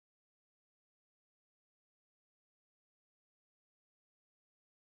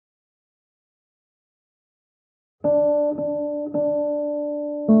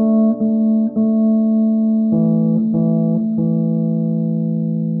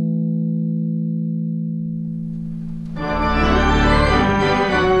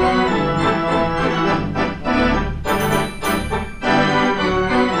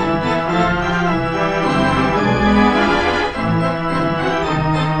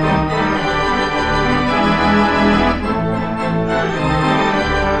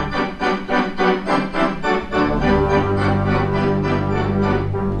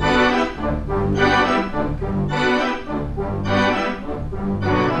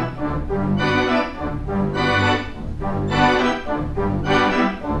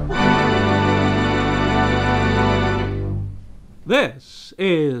This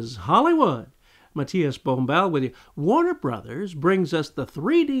is Hollywood. Matías Bombal with you. Warner Brothers brings us the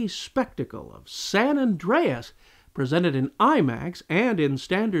 3D spectacle of San Andreas, presented in IMAX and in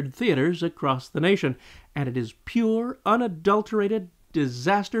standard theaters across the nation. And it is pure, unadulterated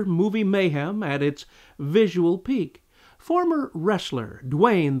disaster movie mayhem at its visual peak. Former wrestler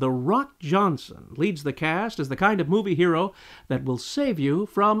Dwayne "The Rock" Johnson leads the cast as the kind of movie hero that will save you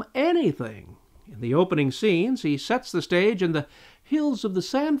from anything. In the opening scenes, he sets the stage in the hills of the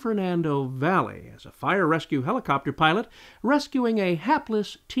San Fernando Valley as a fire rescue helicopter pilot rescuing a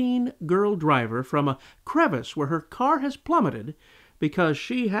hapless teen girl driver from a crevice where her car has plummeted because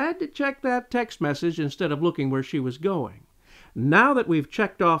she had to check that text message instead of looking where she was going. Now that we've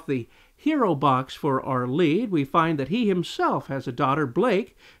checked off the hero box for our lead, we find that he himself has a daughter,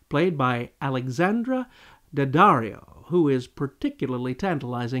 Blake, played by Alexandra Daddario, who is particularly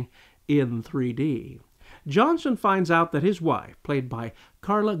tantalizing in 3D. Johnson finds out that his wife, played by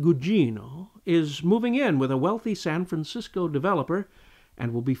Carla Gugino, is moving in with a wealthy San Francisco developer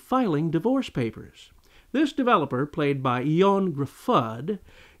and will be filing divorce papers. This developer, played by Jon Grafud,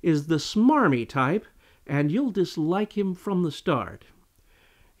 is the smarmy type, and you'll dislike him from the start.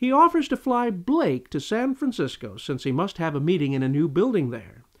 He offers to fly Blake to San Francisco since he must have a meeting in a new building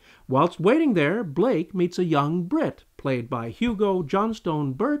there. Whilst waiting there, Blake meets a young Brit, played by Hugo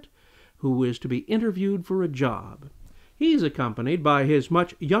Johnstone Burt, who is to be interviewed for a job. He's accompanied by his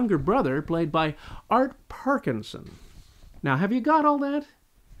much younger brother, played by Art Parkinson. Now, have you got all that?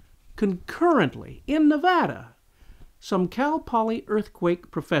 Concurrently, in Nevada, some Cal Poly earthquake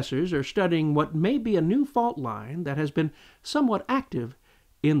professors are studying what may be a new fault line that has been somewhat active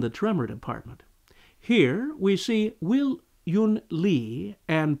in the tremor department. Here we see Will Yun Lee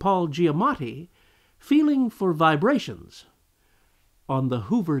and Paul Giamatti feeling for vibrations on the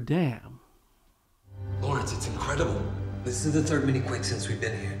Hoover Dam. Lawrence, it's incredible. This is the third mini-quake since we've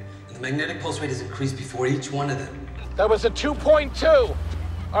been here, and the magnetic pulse rate has increased before each one of them. That was a 2.2.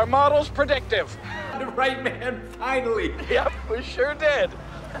 Our model's predictive. Right, man, finally. Yep, we sure did.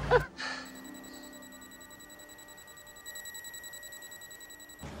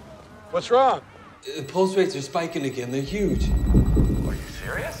 What's wrong? The pulse rates are spiking again. They're huge. Are you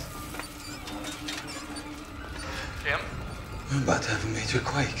serious? Jim? We're about to have a major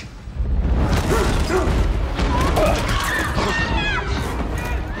quake.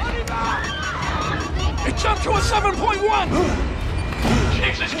 It jumped to a 7.1!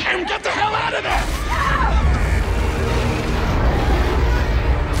 Jesus, Kim, get the hell out of there!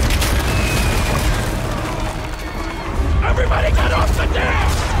 Everybody get off the dam!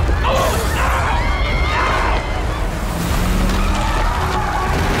 Oh, now!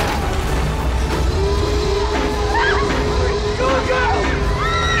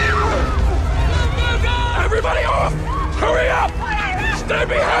 Everybody off! Hurry up! Stay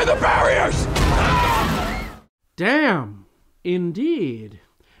behind the barriers! Damn, indeed.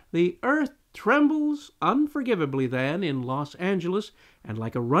 The earth trembles unforgivably then in Los Angeles, and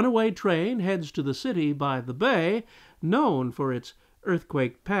like a runaway train heads to the city by the bay, known for its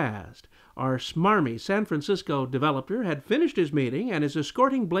earthquake past. Our smarmy San Francisco developer had finished his meeting and is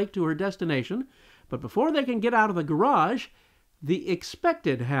escorting Blake to her destination, but before they can get out of the garage, the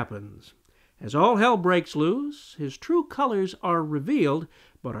expected happens. As all hell breaks loose, his true colors are revealed,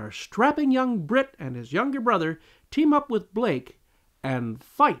 but our strapping young Brit and his younger brother team up with Blake and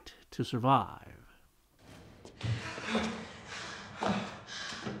fight to survive.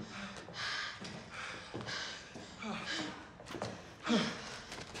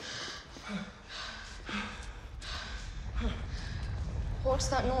 What's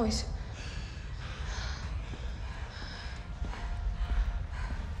that noise?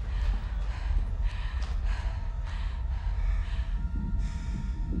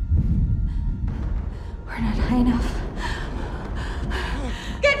 We're not high enough.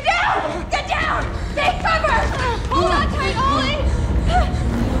 Get down! Get down! Take cover! Hold on tight, Ollie!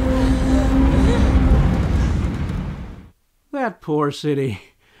 That poor city.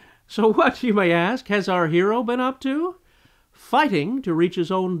 So what, you may ask, has our hero been up to? Fighting to reach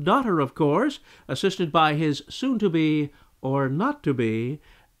his own daughter, of course, assisted by his soon-to-be, or not-to-be,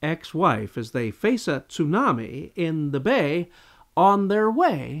 ex-wife as they face a tsunami in the bay on their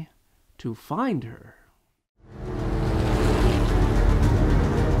way to find her.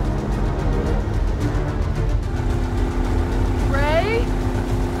 Ray?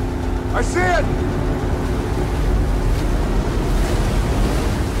 I see it!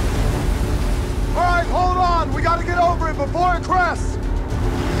 All right, hold on. We gotta get over it before it crests.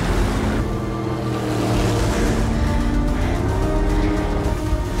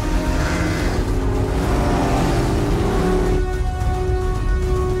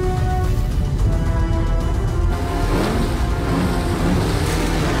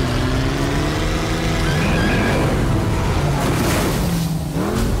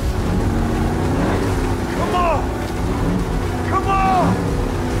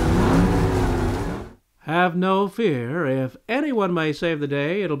 Have no fear. If anyone may save the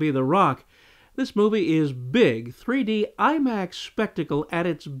day, it'll be The Rock. This movie is big, 3D IMAX spectacle at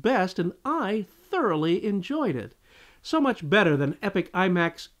its best, and I thoroughly enjoyed it. So much better than epic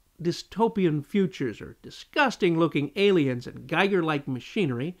IMAX dystopian futures or disgusting-looking aliens and Geiger-like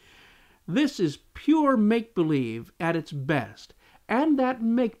machinery. This is pure make-believe at its best. And that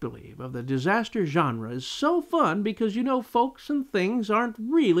make-believe of the disaster genre is so fun because you know folks and things aren't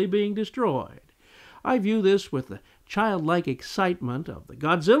really being destroyed. I view this with the childlike excitement of the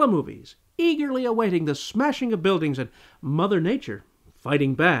Godzilla movies, eagerly awaiting the smashing of buildings and Mother Nature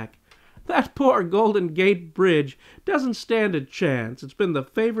fighting back. That poor Golden Gate Bridge doesn't stand a chance. It's been the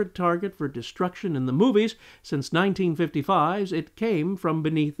favorite target for destruction in the movies since 1955's It Came from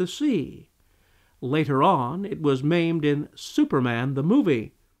Beneath the Sea. Later on, it was maimed in Superman the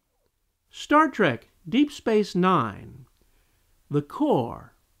movie. Star Trek Deep Space Nine. The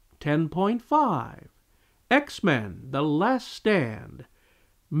Core 10.5. X-Men The Last Stand.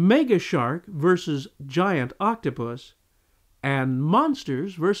 Mega Shark vs. Giant Octopus. And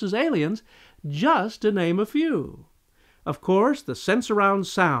Monsters vs. Aliens, just to name a few. Of course, the sense-around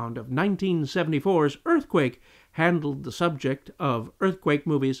sound of 1974's Earthquake handled the subject of earthquake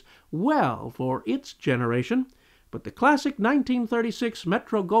movies well for its generation, but the classic 1936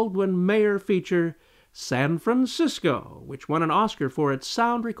 Metro-Goldwyn-Mayer feature, San Francisco, which won an Oscar for its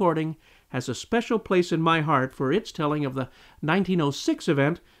sound recording, has a special place in my heart for its telling of the 1906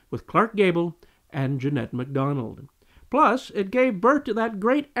 event with Clark Gable and Jeanette MacDonald. Plus, it gave birth to that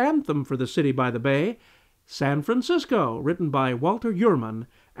great anthem for the city by the bay, San Francisco, written by Walter Uhrman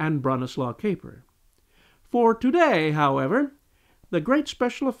and Bronislaw Kaper. For today, however, the great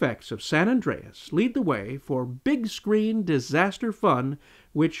special effects of San Andreas lead the way for big-screen disaster fun,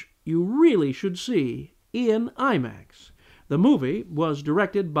 which you really should see in IMAX. The movie was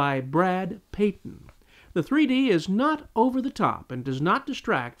directed by Brad Peyton. The 3D is not over the top and does not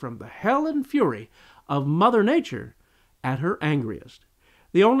distract from the hell and fury of Mother Nature at her angriest.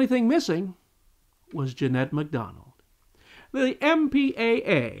 The only thing missing was Jeanette MacDonald. The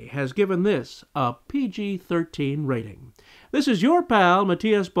MPAA has given this a PG-13 rating. This is your pal,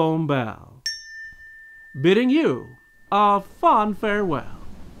 Matías Bombal, bidding you a fond farewell.